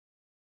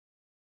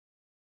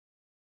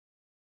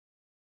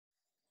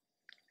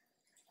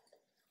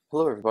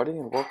Hello, everybody,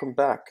 and welcome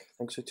back.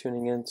 Thanks for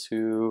tuning in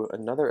to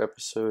another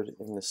episode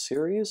in the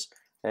series,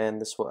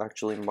 and this will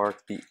actually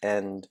mark the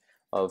end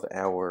of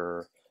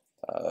our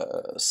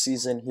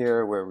season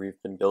here, where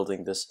we've been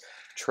building this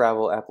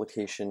travel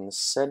application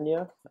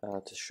Senya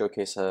to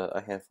showcase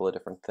a handful of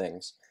different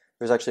things.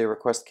 There's actually a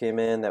request came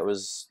in that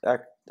was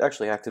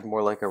actually acted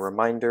more like a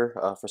reminder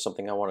for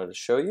something I wanted to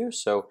show you,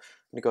 so I'm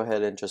going to go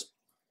ahead and just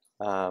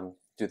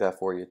do that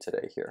for you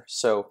today here.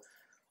 So.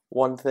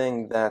 One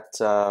thing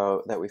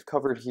that we've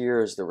covered here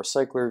is the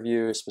recycler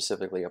view,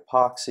 specifically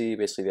epoxy,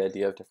 basically the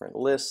idea of different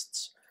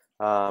lists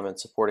and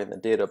supporting the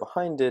data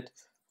behind it,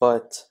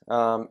 but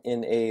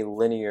in a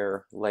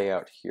linear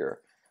layout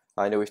here.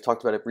 I know we've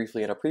talked about it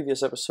briefly in a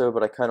previous episode,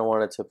 but I kind of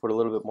wanted to put a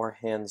little bit more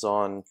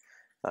hands-on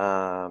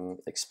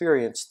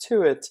experience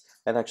to it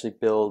and actually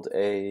build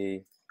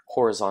a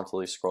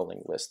horizontally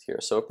scrolling list here.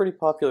 So a pretty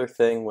popular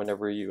thing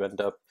whenever you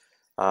end up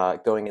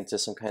going into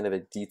some kind of a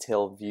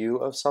detailed view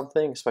of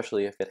something,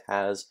 especially if it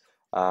has,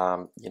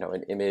 an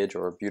image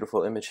or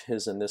beautiful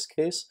images in this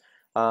case,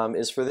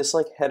 is for this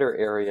like header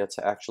area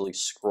to actually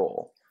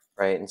scroll,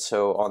 right? And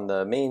so on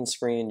the main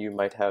screen, you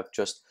might have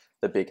just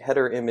the big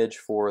header image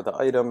for the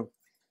item,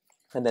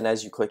 and then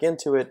as you click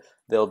into it,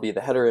 there'll be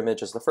the header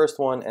image as the first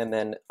one, and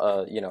then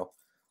a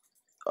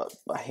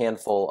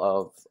handful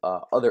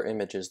of other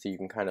images that you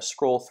can kind of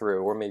scroll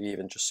through, or maybe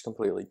even just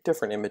completely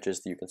different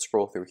images that you can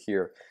scroll through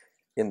here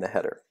in the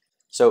header.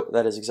 So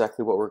that is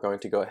exactly what we're going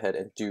to go ahead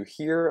and do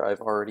here.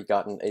 I've already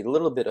gotten a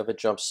little bit of a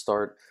jump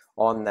start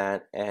on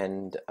that,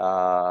 and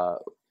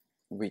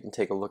we can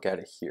take a look at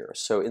it here.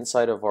 So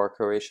inside of our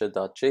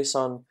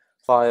Croatia.json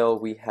file,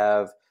 we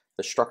have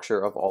the structure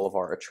of all of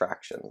our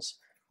attractions.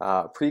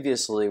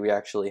 Previously, we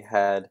actually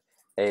had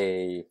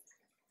a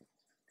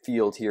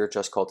field here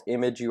just called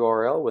image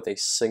URL with a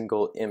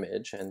single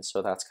image, and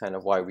so that's kind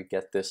of why we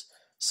get this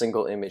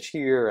single image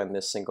here and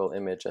this single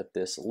image at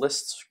this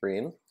list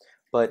screen.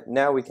 But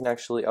now we can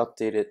actually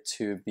update it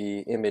to be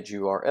image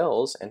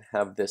URLs and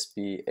have this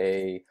be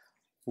a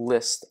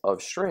list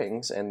of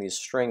strings, and these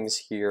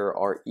strings here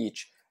are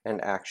each an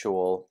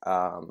actual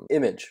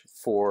image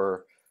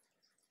for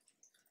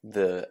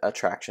the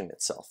attraction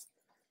itself.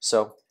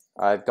 So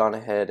I've gone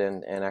ahead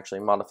and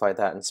actually modified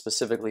that, and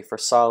specifically for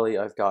Sali,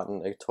 I've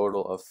gotten a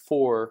total of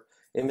 4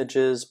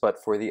 images,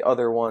 but for the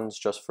other ones,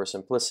 just for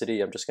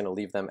simplicity, I'm just going to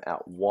leave them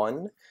at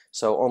 1.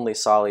 So only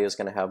Sali is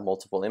going to have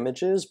multiple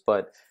images,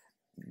 but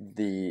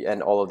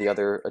and all of the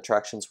other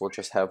attractions will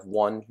just have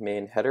one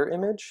main header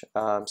image.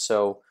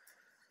 So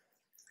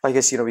I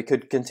guess we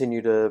could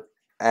continue to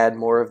add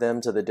more of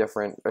them to the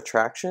different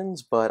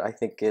attractions, but I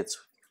think it's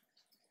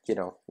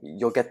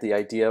you'll get the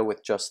idea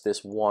with just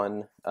this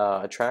one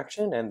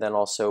attraction, and then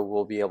also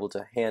we'll be able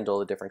to handle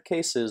the different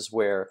cases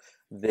where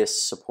this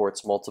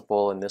supports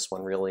multiple and this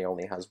one really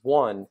only has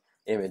one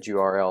image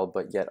URL,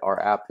 but yet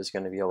our app is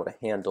going to be able to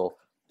handle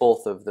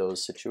both of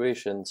those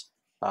situations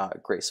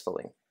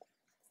gracefully.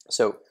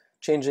 So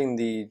changing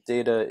the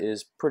data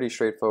is pretty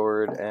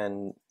straightforward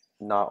and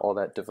not all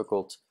that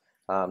difficult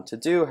to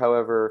do.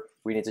 However,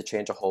 we need to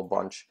change a whole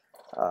bunch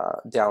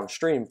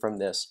downstream from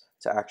this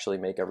to actually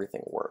make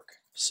everything work.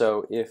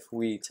 So if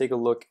we take a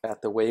look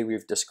at the way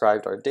we've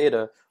described our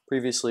data,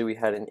 previously we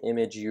had an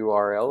image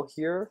URL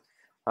here,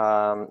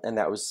 and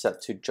that was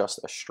set to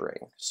just a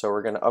string. So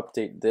we're going to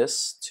update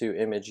this to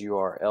image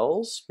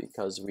URLs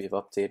because we've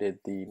updated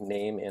the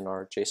name in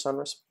our JSON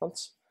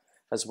response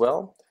as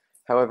well.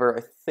 However,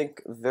 I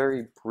think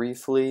very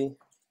briefly,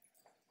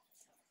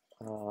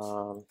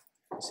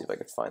 let's see if I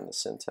could find the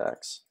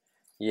syntax.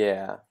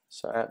 Yeah,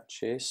 so at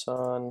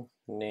JSON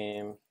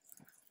name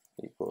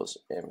equals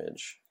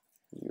image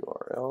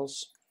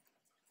URLs.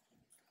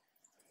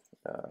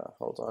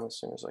 Hold on as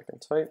soon as I can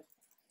type.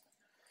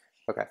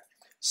 Okay,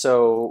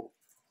 so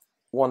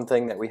one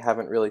thing that we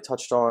haven't really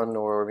touched on,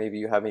 or maybe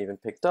you haven't even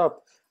picked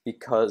up,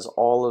 because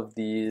all of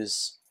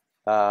these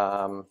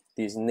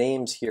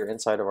names here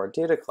inside of our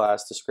data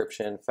class,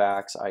 description,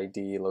 fax,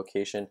 ID,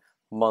 location,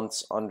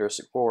 months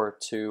underscore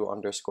to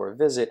underscore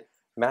visit,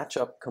 match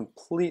up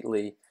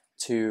completely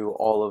to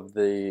all of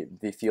the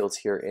fields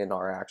here in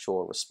our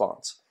actual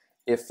response.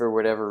 If for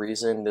whatever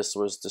reason this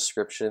was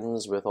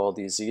descriptions with all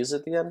these Z's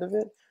at the end of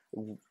it,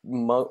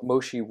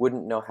 Moshi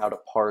wouldn't know how to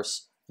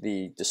parse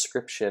the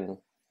description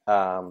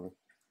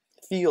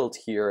field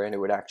here, and it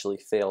would actually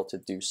fail to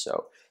do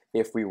so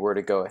if we were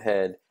to go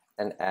ahead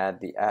and add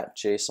the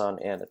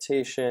 @JSON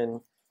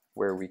annotation,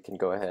 where we can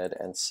go ahead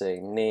and say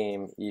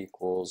name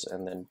equals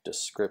and then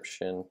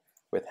description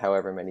with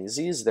however many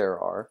Z's there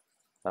are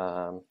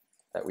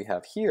that we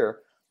have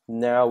here.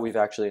 Now we've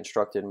actually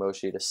instructed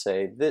Moshi to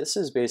say this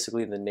is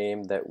basically the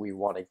name that we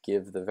want to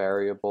give the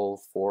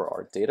variable for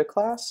our data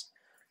class,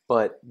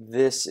 but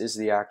this is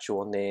the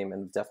actual name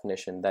and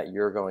definition that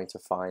you're going to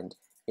find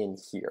in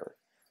here.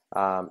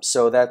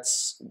 So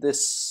that's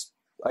this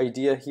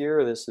idea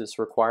here, this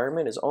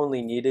requirement is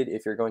only needed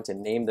if you're going to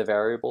name the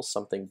variable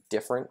something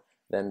different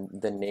than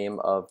the name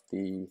of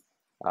the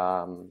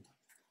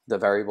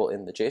variable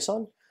in the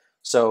JSON.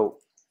 So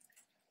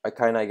I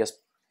guess,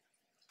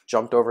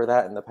 jumped over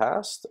that in the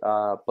past,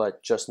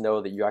 but just know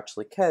that you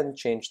actually can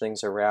change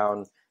things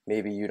around.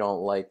 Maybe you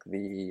don't like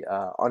the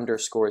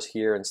underscores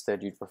here,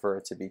 instead you'd prefer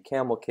it to be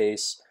camel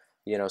case,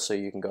 so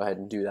you can go ahead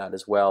and do that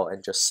as well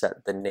and just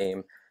set the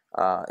name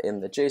in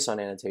the JSON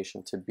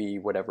annotation to be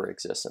whatever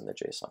exists in the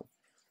JSON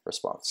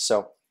response.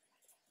 So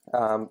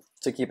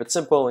to keep it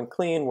simple and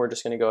clean, we're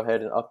just going to go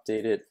ahead and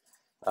update it,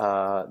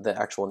 the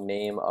actual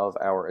name of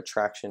our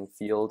attraction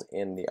field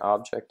in the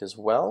object as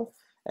well.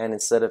 And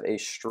instead of a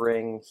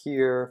string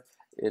here,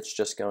 it's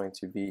just going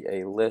to be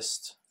a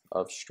list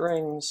of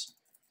strings,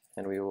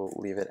 and we will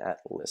leave it at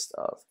list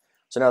of.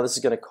 So now this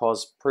is going to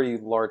cause pretty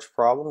large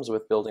problems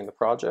with building the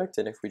project,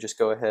 and if we just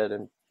go ahead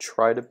and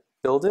try to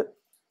build it,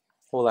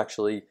 we'll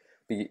actually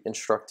be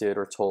instructed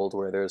or told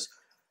where there's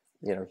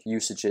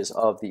usages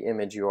of the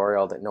image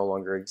URL that no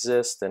longer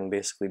exist, and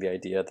basically the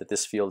idea that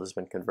this field has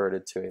been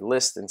converted to a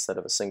list instead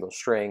of a single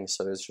string.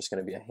 So there's just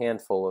going to be a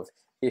handful of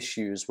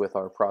issues with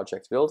our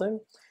project building,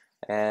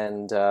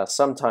 and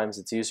sometimes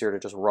it's easier to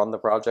just run the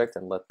project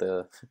and let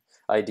the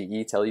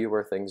IDE tell you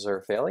where things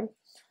are failing,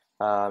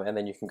 and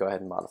then you can go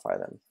ahead and modify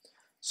them.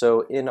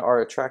 So in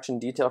our attraction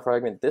detail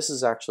fragment, this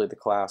is actually the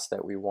class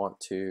that we want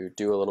to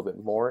do a little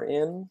bit more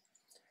in,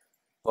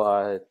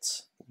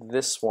 but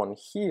this one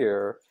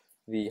here,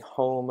 the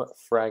home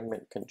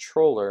fragment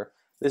controller,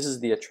 this is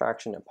the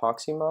attraction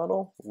epoxy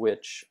model,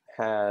 which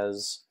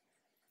has,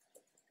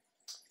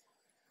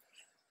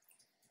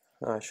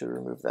 I should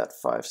remove that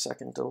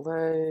 5-second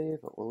delay,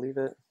 but we'll leave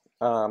it.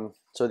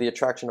 So the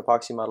attraction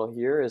epoxy model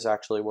here is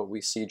actually what we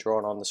see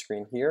drawn on the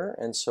screen here,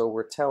 and so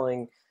we're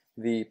telling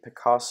the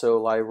Picasso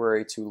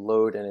library to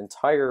load an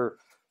entire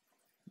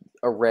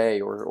array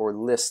or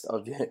list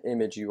of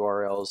image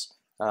URLs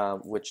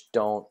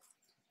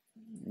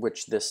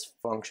which this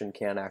function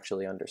can't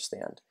actually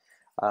understand.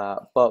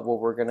 But what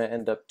we're going to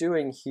end up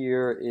doing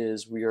here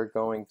is we are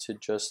going to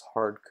just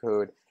hard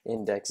code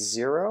index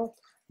 0,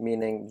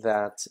 meaning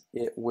that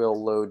it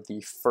will load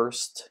the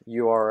first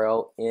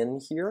URL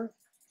in here,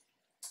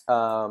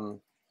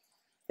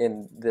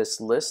 in this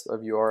list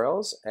of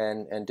URLs,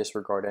 and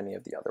disregard any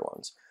of the other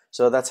ones.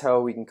 So that's how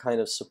we can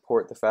kind of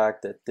support the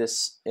fact that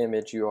this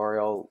image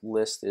URL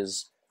list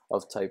is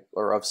of type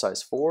or of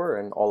size 4,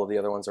 and all of the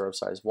other ones are of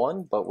size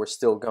 1, but we're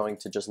still going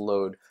to just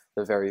load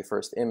the very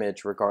first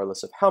image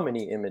regardless of how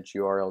many image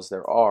URLs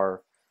there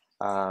are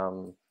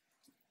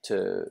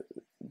to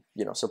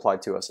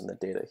supplied to us in the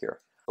data here.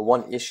 The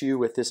one issue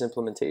with this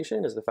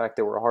implementation is the fact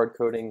that we're hard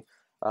coding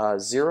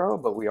 0,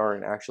 but we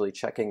aren't actually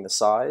checking the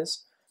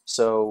size.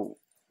 So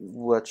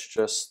let's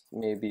just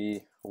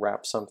maybe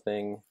wrap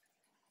something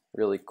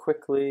really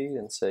quickly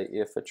and say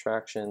if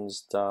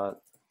attractions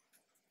dot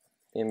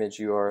image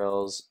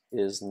URLs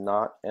is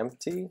not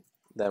empty,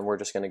 then we're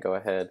just going to go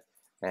ahead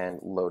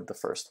and load the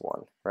first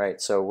one, right?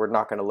 So we're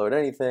not going to load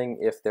anything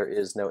if there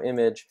is no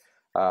image.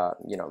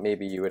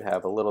 Maybe you would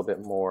have a little bit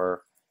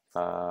more,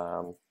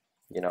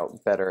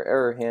 better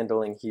error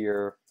handling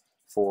here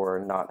for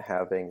not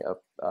having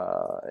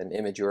an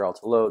image URL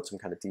to load, some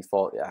kind of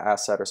default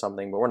asset or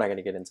something, but we're not going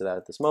to get into that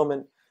at this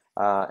moment.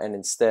 And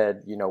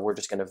instead, we're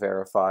just going to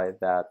verify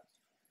that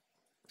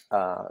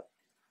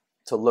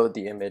to load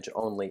the image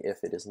only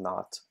if it is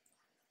not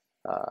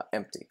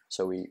empty.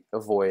 So we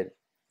avoid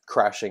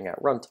crashing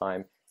at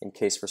runtime in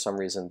case for some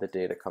reason the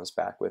data comes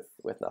back with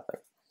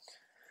nothing.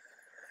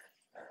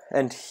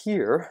 And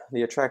here,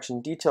 the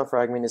attraction detail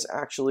fragment is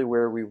actually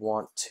where we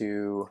want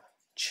to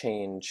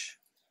change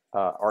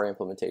our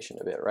implementation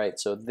a bit, right?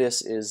 So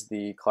this is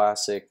the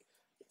classic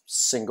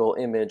single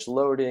image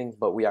loading,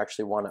 but we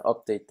actually want to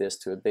update this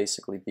to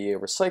basically be a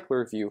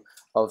recycler view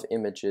of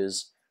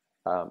images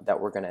that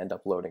we're going to end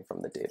up loading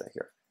from the data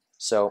here.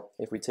 So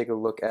if we take a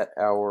look at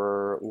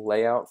our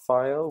layout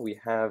file, we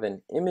have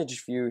an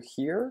image view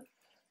here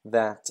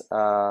that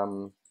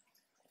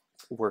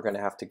we're going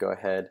to have to go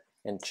ahead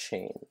and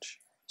change.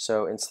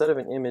 So instead of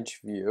an image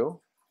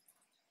view,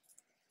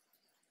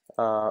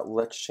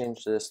 let's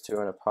change this to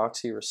an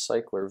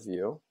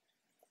EpoxyRecyclerView.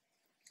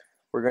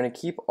 We're going to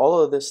keep all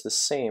of this the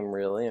same,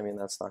 really. I mean,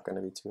 that's not going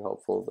to be too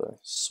helpful, the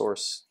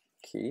source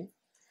key.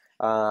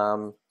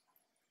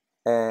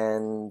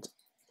 And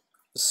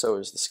so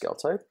is the scale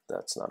type.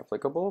 That's not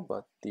applicable,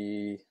 but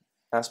the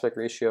aspect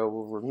ratio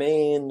will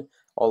remain,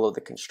 all of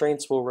the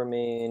constraints will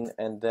remain,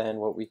 and then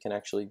what we can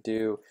actually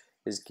do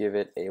is give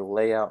it a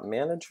layout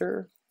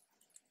manager,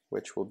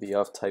 which will be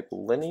of type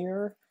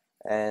linear,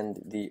 and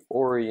the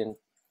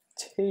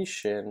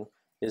orientation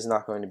is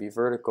not going to be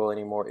vertical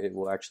anymore, it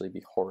will actually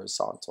be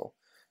horizontal.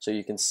 So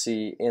you can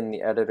see in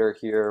the editor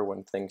here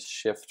when things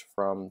shift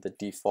from the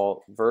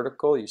default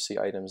vertical, you see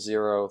items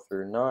 0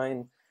 through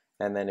 9,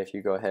 and then if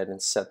you go ahead and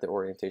set the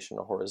orientation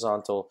to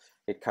horizontal,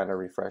 it kind of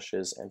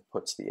refreshes and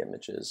puts the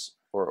images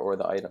or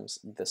the items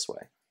this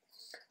way.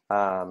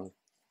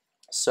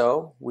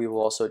 So we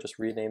will also just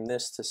rename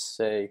this to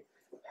say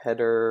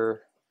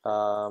header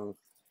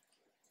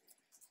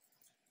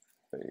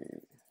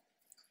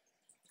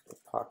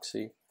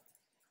epoxy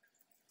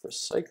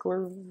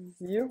recycler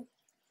view.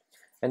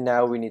 And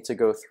now we need to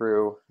go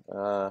through,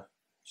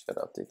 just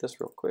gotta update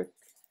this real quick.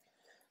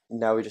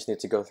 now we just need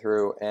to go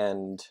through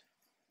and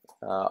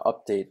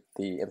update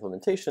the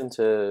implementation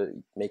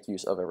to make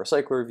use of a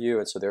recycler view,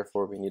 and so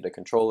therefore we need a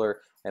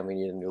controller and we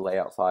need a new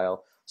layout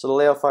file. So the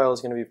layout file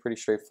is going to be pretty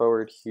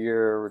straightforward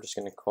here. We're just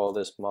going to call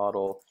this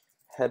model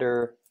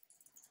header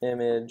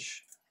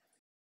image.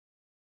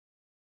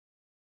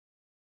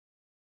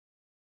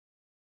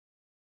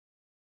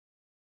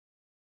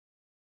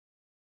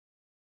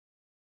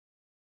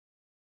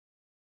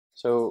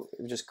 So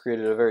we just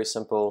created a very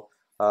simple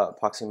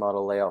epoxy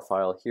model layout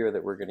file here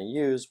that we're going to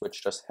use,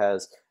 which just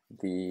has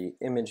the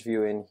image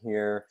view in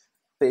here,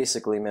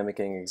 basically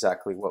mimicking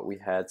exactly what we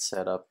had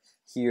set up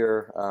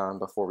here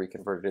before we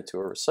converted it to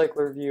a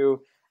recycler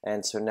view.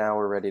 And so now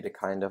we're ready to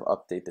kind of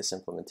update this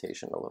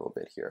implementation a little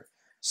bit here.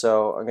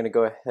 So I'm going to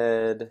go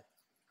ahead,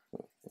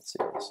 let's see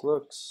how this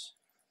looks.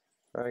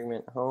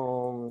 Fragment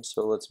home,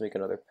 so let's make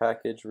another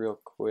package real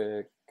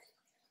quick.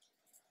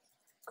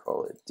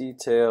 Call it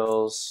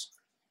details.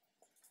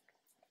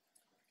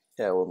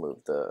 Yeah, we'll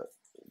move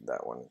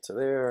that one to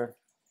there.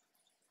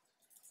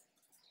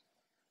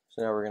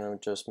 So now we're going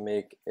to just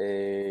make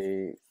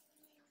a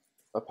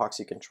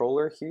epoxy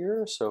controller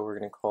here. So we're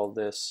going to call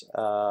this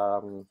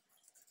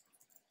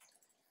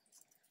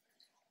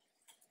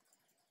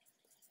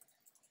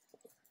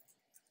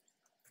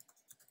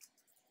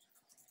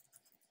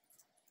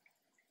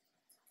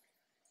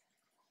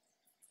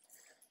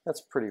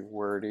that's pretty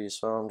wordy,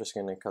 so I'm just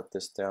going to cut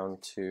this down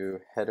to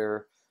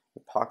header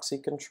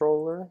epoxy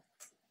controller.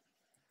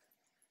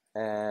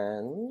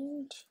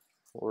 And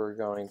we're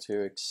going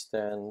to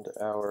extend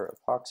our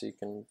epoxy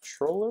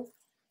controller.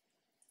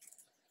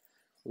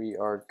 We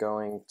are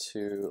going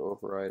to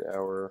override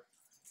our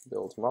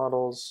build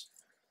models.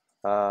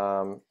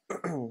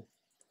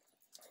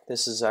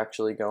 This is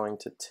actually going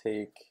to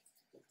take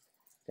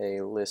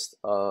a list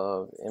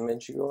of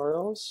image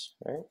URLs,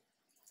 right?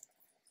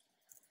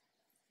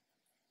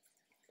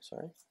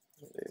 Sorry,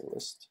 a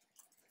list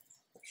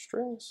of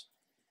strings.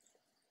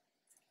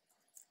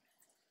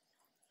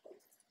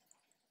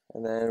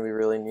 And then we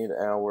really need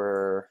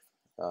our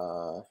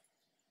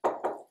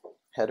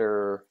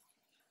header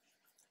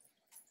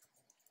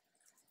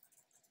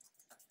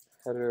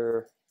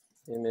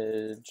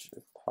image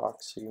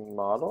epoxy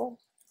model,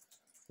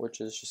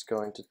 which is just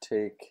going to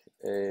take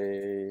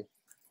a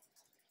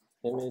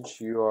image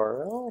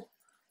URL.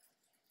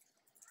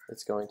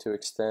 It's going to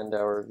extend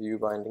our view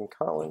binding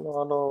Kotlin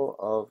model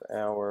of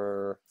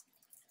our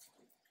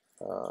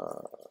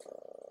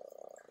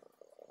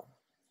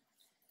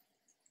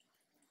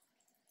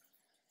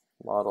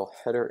model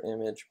header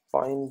image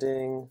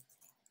binding.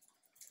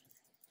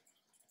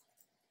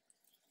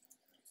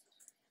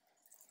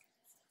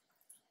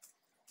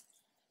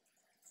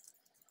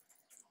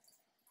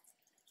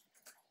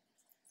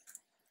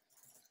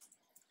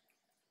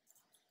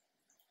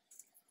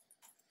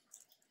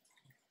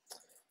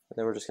 And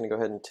then we're just going to go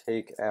ahead and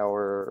take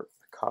our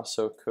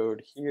Picasso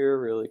code here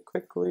really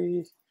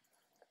quickly,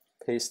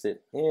 paste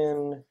it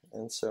in,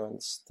 and so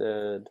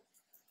instead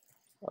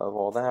of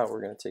all that,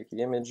 we're going to take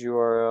the image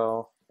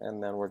URL,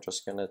 and then we're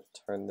just going to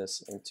turn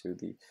this into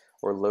the,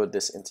 or load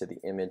this into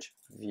the image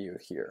view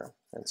here.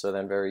 And so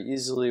then very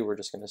easily, we're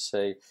just going to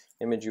say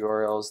image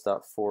URLs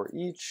dot for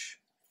each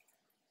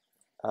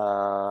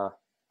header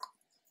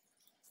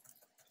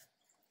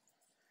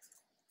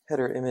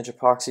image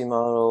epoxy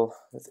model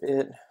with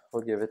it.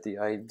 We'll give it the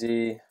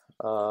ID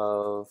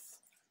of,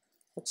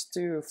 let's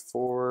do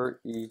for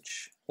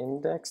each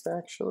indexed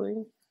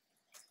actually.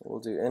 We'll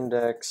do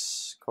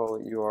index, call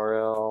it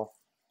URL.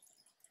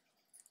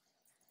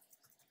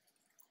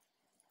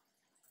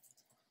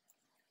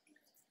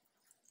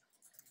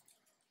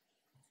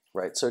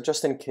 Right, so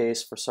just in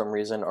case for some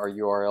reason our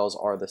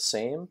URLs are the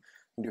same,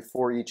 we do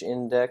for each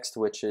indexed,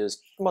 which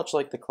is much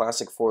like the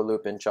classic for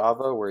loop in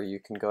Java, where you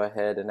can go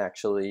ahead and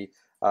actually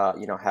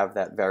have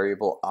that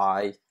variable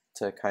I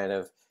to kind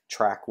of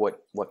track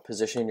what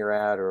position you're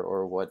at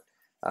or what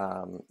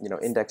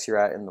index you're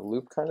at in the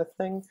loop kind of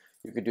thing.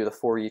 You could do the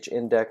for each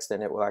indexed,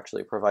 and it will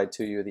actually provide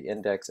to you the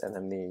index and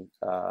then the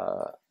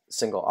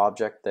single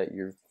object that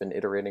you've been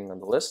iterating on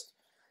the list.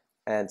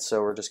 And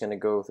so we're just going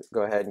to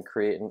go ahead and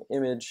create an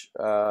image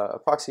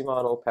epoxy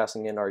model,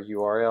 passing in our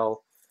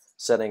URL,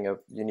 setting a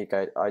unique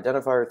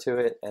identifier to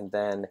it, and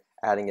then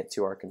adding it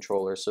to our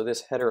controller. So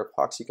this header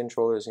epoxy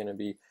controller is going to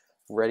be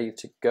ready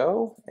to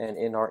go. And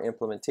in our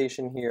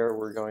implementation here,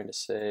 we're going to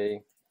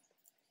say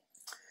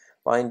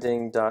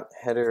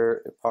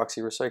binding.header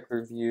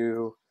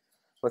EpoxyRecyclerView.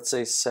 Let's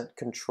say set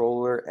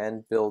controller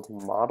and build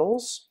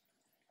models.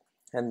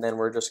 And then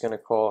we're just going to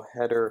call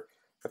header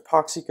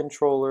epoxy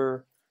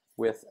controller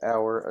with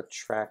our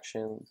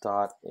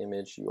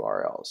attraction.image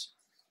URLs.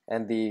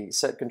 And the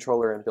set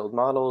controller and build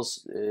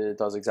models, it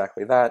does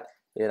exactly that.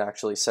 It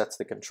actually sets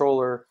the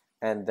controller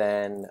and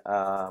then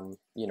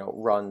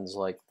runs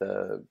like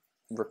the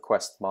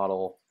request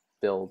model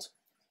build,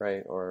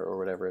 right, or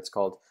whatever it's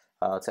called,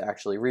 to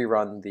actually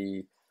rerun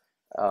the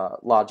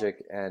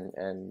logic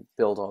and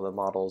build all the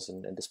models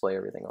and display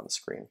everything on the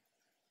screen.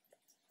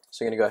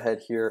 So I'm going to go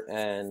ahead here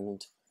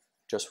and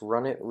just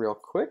run it real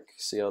quick,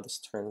 see how this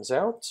turns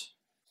out.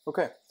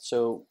 Okay,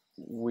 so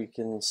we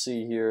can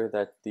see here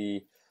that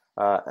the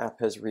app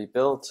has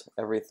rebuilt.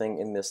 Everything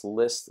in this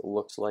list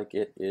looks like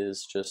it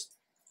is just,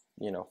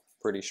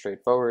 pretty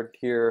straightforward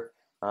here.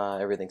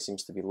 Everything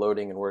seems to be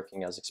loading and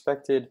working as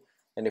expected.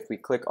 And if we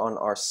click on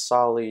our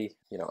Soli,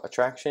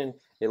 attraction,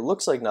 it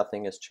looks like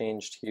nothing has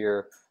changed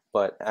here,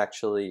 but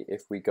actually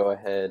if we go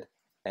ahead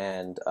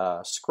and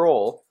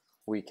scroll,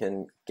 we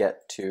can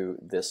get to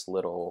this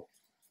little,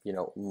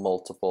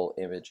 multiple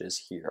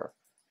images here.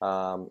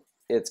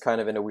 It's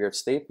kind of in a weird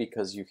state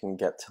because you can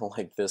get to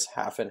like this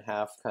half and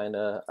half kind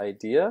of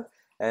idea,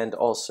 and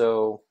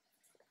also,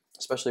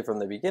 especially from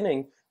the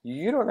beginning,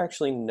 you don't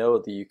actually know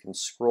that you can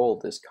scroll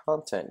this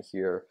content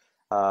here.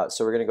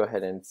 So we're going to go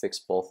ahead and fix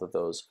both of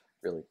those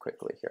really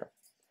quickly here.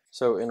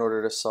 So in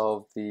order to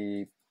solve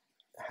the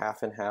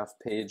half and half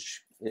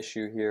page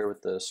issue here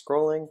with the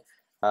scrolling,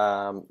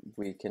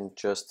 we can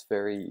just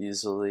very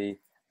easily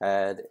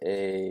add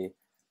a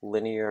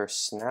linear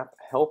snap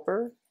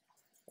helper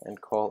and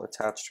call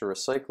attach to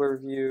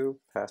RecyclerView,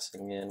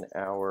 passing in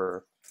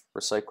our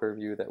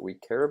RecyclerView that we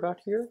care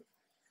about here.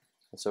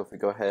 And so if we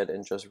go ahead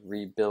and just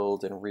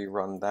rebuild and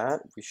rerun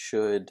that, we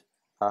should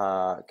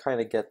kind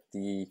of get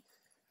the,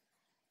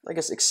 I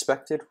guess,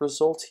 expected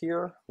result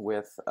here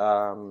with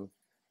the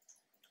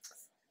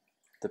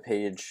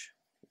page,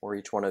 or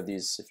each one of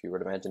these, if you were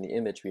to imagine the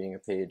image being a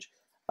page,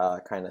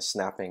 kind of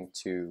snapping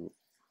to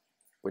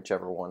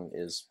whichever one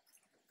is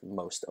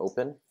most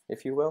open,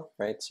 if you will,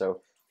 right?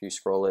 So if you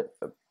scroll it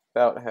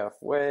about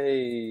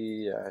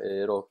halfway,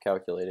 it'll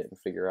calculate it and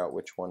figure out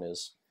which one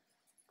is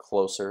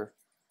closer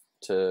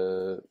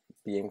to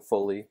being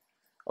fully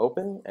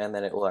open, and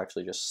then it will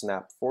actually just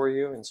snap for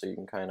you, and so you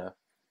can kind of,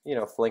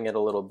 fling it a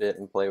little bit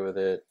and play with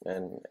it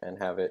and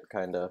have it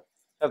kind of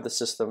have the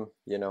system,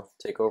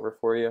 take over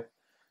for you.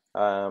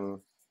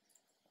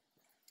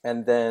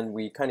 And then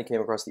we kind of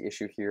came across the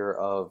issue here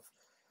of,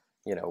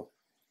 you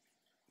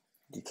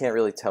can't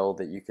really tell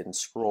that you can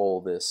scroll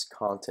this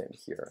content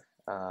here,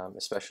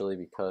 especially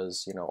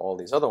because all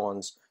these other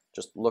ones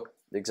just look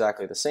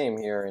exactly the same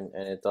here, and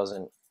it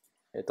doesn't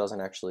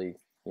actually,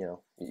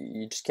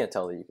 you just can't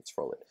tell that you can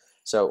scroll it.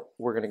 So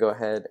we're going to go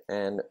ahead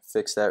and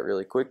fix that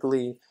really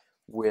quickly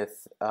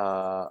with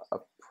a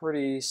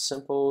pretty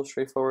simple,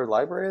 straightforward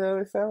library that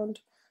we found.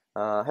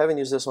 I haven't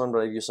used this one, but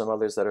I've used some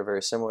others that are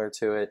very similar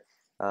to it.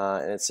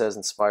 And it says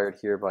inspired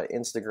here by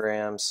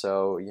Instagram,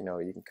 so you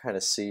can kind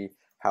of see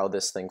how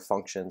this thing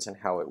functions and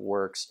how it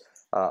works.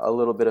 A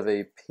little bit of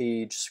a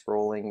page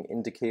scrolling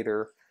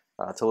indicator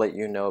to let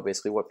you know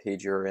basically what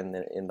page you're in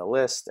the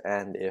list,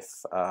 and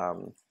if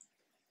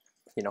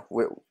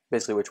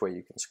basically which way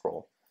you can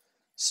scroll.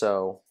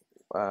 So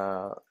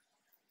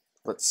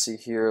let's see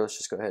here. Let's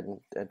just go ahead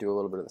and do a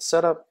little bit of the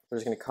setup. We're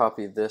just going to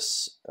copy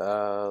this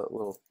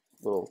little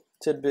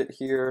tidbit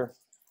here.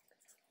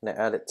 I'm going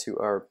to add it to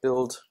our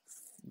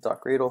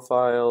build.gradle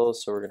file.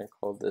 So we're going to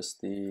call this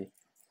the,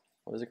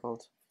 what is it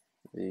called?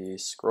 The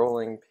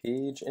scrolling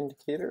page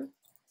indicator.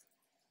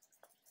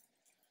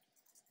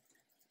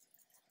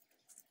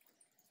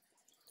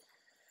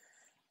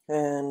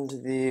 And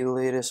the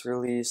latest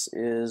release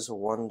is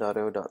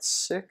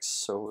 1.0.6,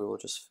 so we will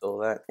just fill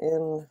that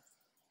in.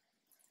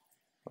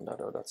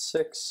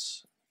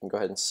 1.0.6. And go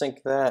ahead and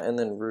sync that, and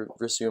then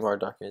resume our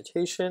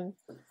documentation.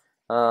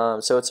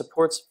 So it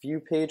supports view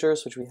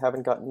pagers, which we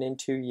haven't gotten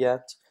into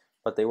yet,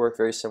 but they work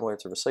very similar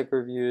to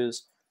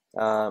RecyclerViews.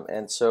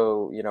 And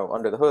so,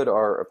 under the hood,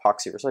 our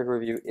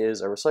EpoxyRecyclerView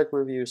is a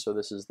RecyclerView, so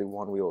this is the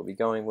one we will be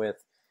going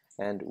with,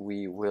 and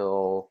we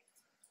will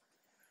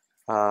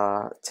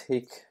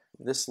take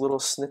this little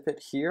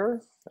snippet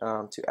here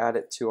to add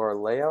it to our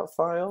layout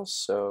file.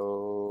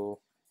 So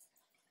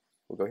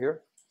we'll go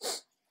here.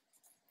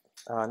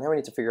 Now we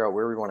need to figure out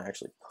where we want to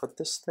actually put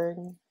this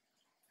thing.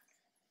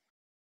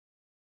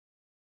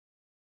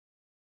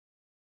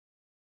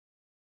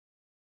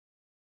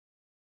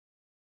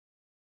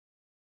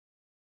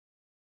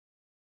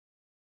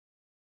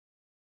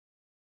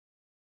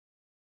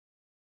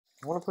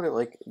 I want to put it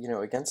like,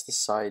 against the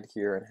side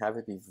here and have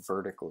it be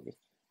vertically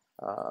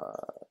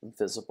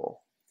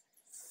visible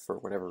for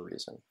whatever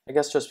reason. I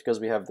guess just because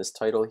we have this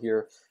title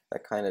here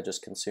that kind of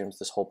just consumes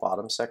this whole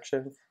bottom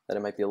section, that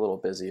it might be a little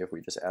busy if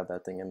we just add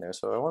that thing in there.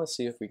 So I want to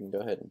see if we can go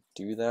ahead and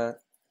do that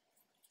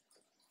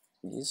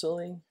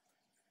easily.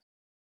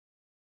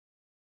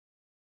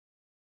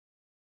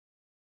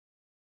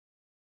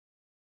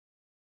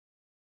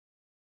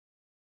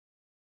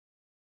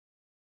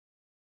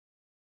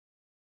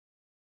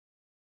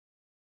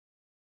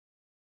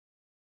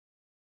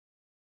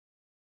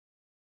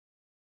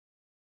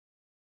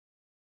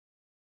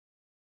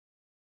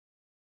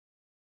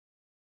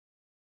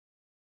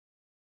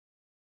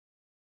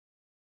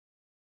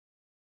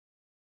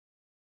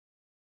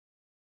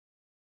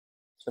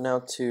 So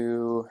now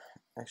to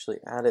actually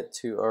add it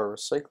to our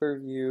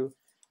recycler view,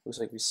 looks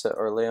like we set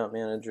our layout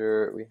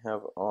manager, we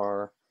have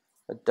our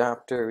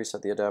adapter, we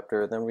set the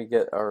adapter, then we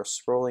get our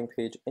scrolling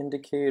page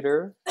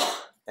indicator,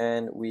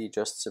 and we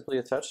just simply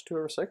attach it to a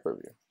recycler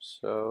view.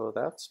 So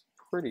that's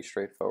pretty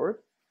straightforward.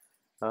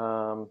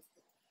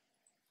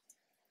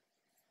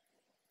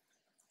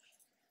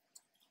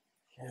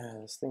 Yeah,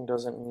 this thing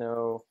doesn't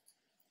know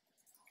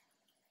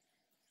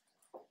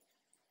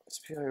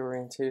SPI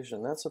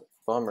orientation. That's a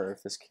bummer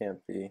if this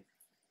can't be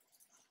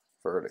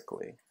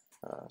vertically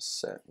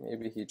set.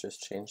 Maybe he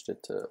just changed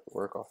it to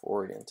work off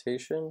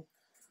orientation,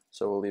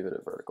 so we'll leave it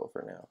at vertical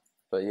for now.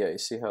 But yeah, you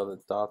see how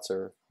the dots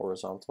are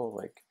horizontal?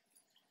 Like,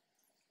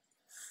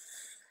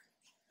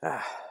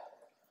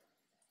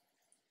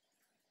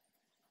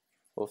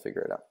 we'll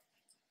figure it out.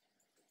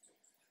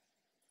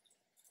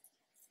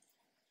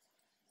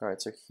 All right,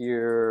 so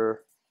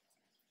here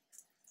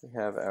we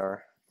have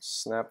our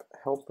snap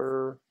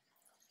helper.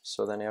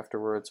 So then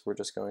afterwards, we're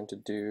just going to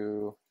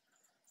do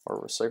our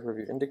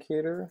RecyclerView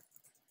indicator.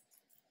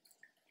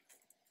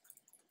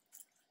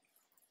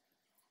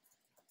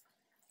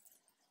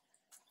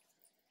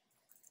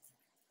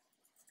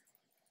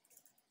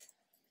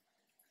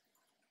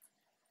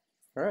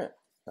 All right,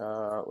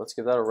 let's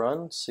give that a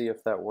run, see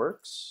if that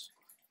works.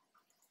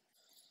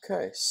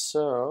 Okay,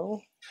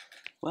 so,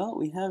 well,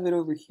 we have it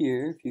over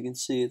here. If you can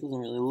see, it doesn't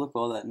really look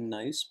all that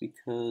nice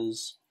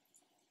because,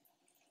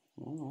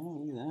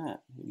 oh, look at that.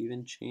 It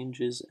even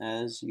changes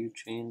as you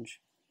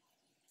change,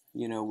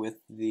 you know, with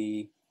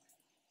the,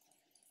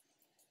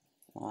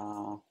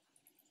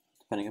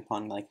 depending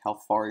upon like how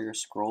far you're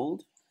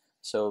scrolled.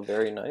 So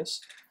very nice.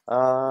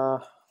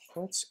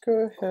 Let's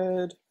go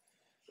ahead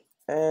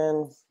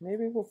and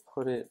maybe we'll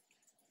put it,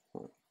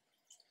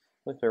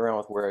 let's play around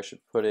with where I should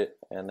put it,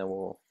 and then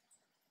we'll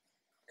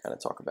kind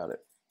of talk about it.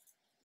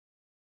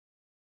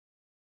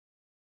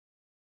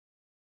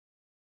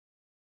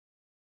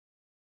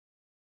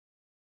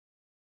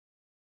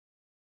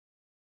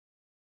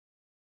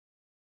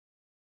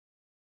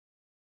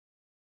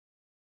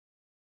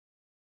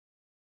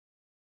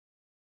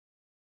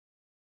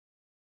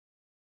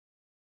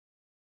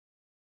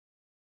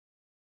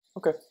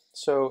 Okay,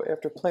 so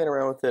after playing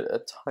around with it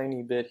a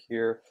tiny bit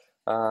here,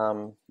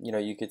 you know,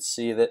 you could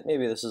see that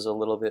maybe this is a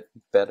little bit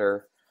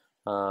better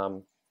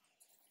of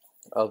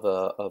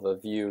a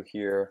view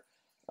here,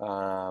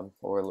 or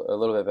a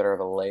little bit better of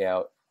a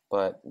layout.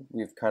 But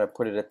we've kind of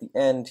put it at the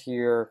end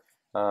here.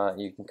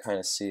 You can kind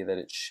of see that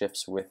it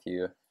shifts with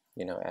you,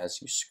 you know,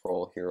 as you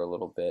scroll here a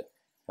little bit.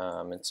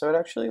 And so it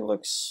actually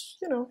looks,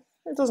 you know,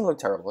 it doesn't look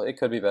terrible. It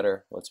could be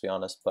better, let's be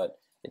honest, but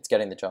it's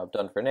getting the job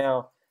done for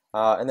now.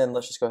 And then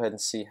let's just go ahead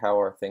and see how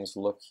our things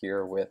look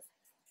here with,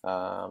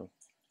 oh,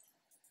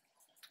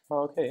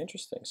 okay,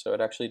 interesting. So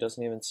it actually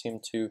doesn't even seem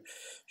to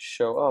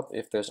show up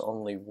if there's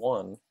only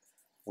one,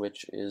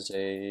 which is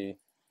a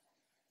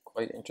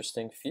quite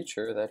interesting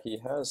feature that he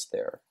has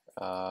there.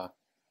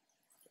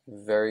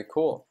 Very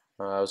cool.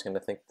 I was going to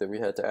think that we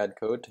had to add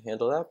code to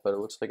handle that, but it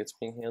looks like it's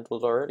being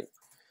handled already.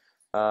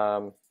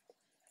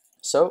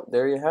 So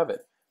there you have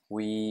it.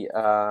 We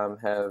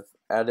have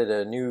added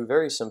a new,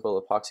 very simple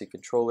epoxy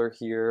controller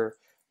here.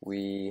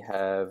 We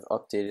have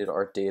updated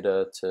our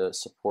data to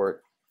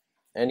support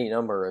any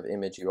number of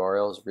image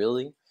URLs,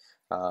 really,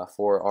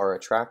 for our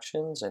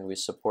attractions, and we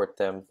support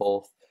them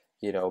both,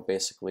 you know,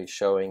 basically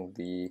showing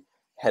the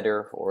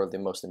header or the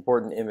most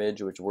important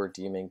image, which we're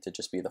deeming to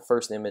just be the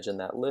first image in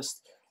that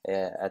list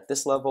at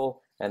this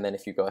level. And then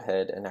if you go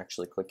ahead and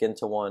actually click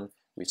into one,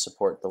 we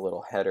support the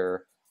little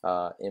header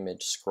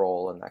image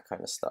scroll and that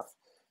kind of stuff.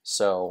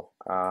 So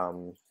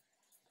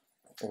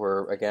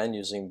we're again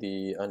using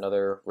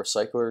another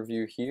recycler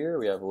view here.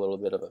 We have a little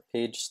bit of a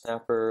page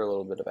snapper, a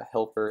little bit of a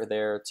helper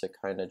there to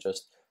kind of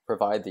just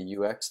provide the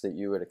UX that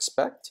you would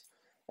expect.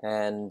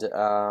 And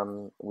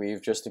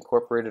we've just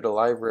incorporated a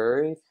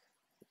library,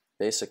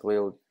 basically,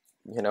 you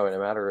know, in a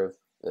matter of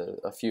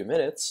a few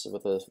minutes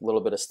with a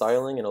little bit of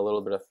styling and a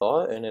little bit of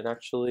thought, and it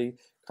actually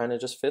kind of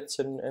just fits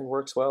and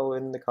works well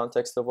in the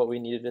context of what we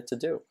needed it to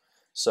do.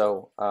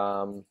 So,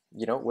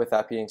 you know, with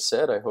that being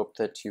said, I hope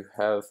that you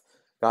have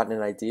gotten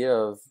an idea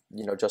of,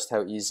 you know, just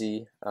how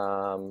easy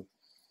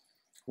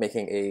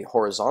making a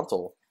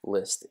horizontal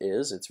list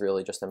is. It's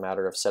really just a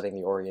matter of setting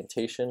the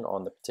orientation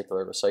on the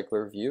particular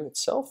recycler view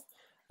itself,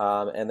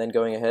 and then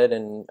going ahead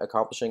and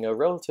accomplishing a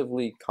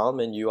relatively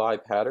common UI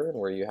pattern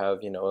where you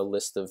have, you know, a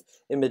list of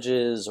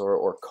images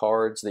or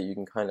cards that you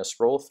can kind of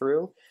scroll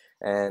through,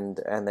 and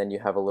then you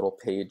have a little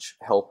page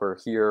helper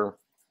here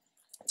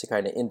to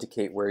kind of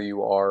indicate where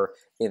you are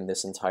in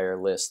this entire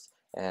list,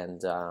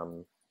 and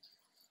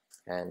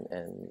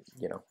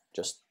you know,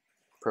 just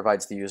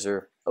provides the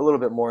user a little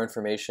bit more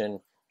information,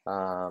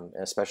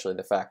 especially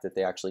the fact that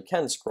they actually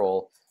can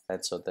scroll,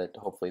 and so that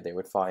hopefully they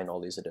would find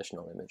all these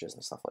additional images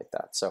and stuff like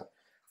that. So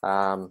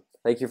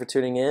thank you for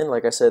tuning in.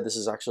 Like I said, this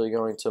is actually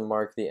going to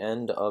mark the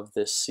end of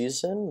this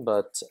season,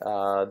 but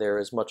there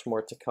is much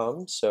more to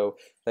come, so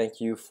thank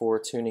you for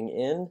tuning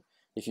in.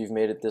 If you've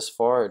made it this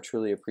far, I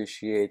truly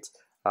appreciate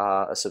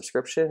a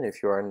subscription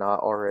if you are not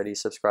already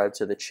subscribed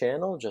to the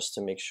channel, just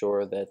to make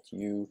sure that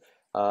you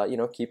you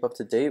know, keep up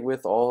to date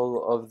with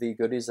all of the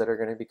goodies that are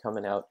going to be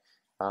coming out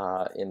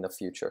in the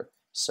future.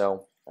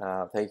 So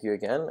thank you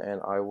again,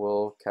 and I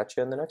will catch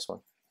you in the next one.